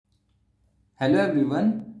Hello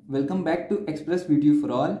everyone, welcome back to Express VTU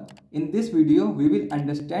for all. In this video, we will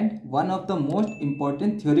understand one of the most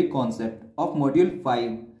important theory concept of Module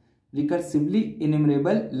 5, Recursively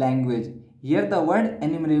Enumerable Language. Here the word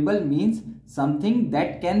enumerable means something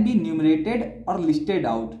that can be numerated or listed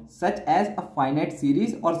out, such as a finite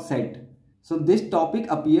series or set. So this topic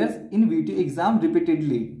appears in VTU exam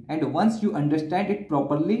repeatedly, and once you understand it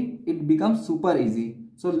properly, it becomes super easy.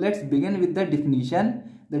 So let's begin with the definition.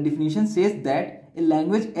 The definition says that a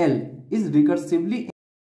language L is recursively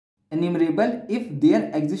enumerable if there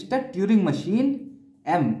exists a Turing machine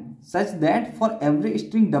M such that for every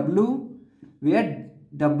string W, where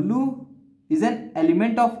W is an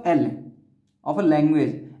element of L of a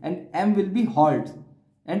language and M will be halt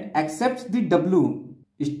and accepts the W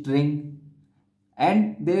string,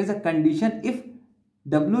 and there is a condition: if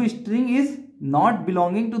W string is not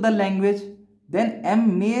belonging to the language, then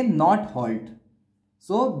M may not halt.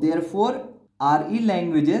 So therefore RE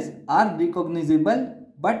languages are recognizable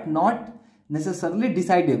but not necessarily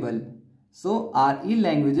decidable. So RE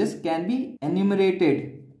languages can be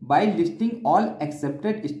enumerated by listing all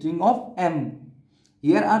accepted string of M.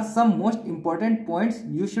 Here are some most important points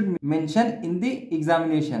you should mention in the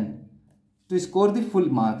examination to score the full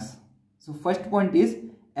marks. So first point is,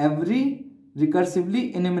 every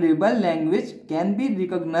recursively enumerable language can be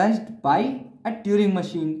recognized by a Turing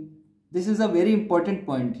machine. This is a very important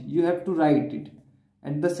point. You have to write it.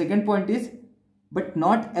 And the second point is, but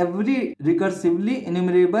not every recursively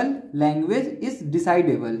enumerable language is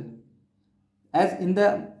decidable. As in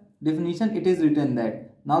the definition it is written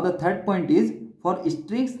that. Now the third point is, for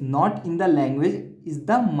strings not in the language is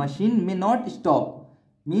the machine may not stop.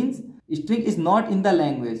 Means string is not in the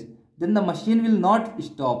language, then the machine will not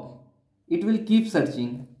stop. It will keep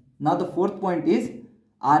searching. Now the fourth point is,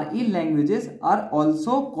 RE languages are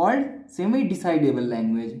also called semi-decidable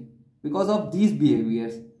language because of these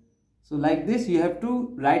behaviors. So like this you have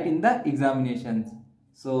to write in the examinations.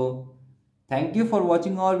 So thank you for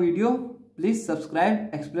watching our video. Please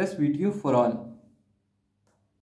subscribe Express VTU for all.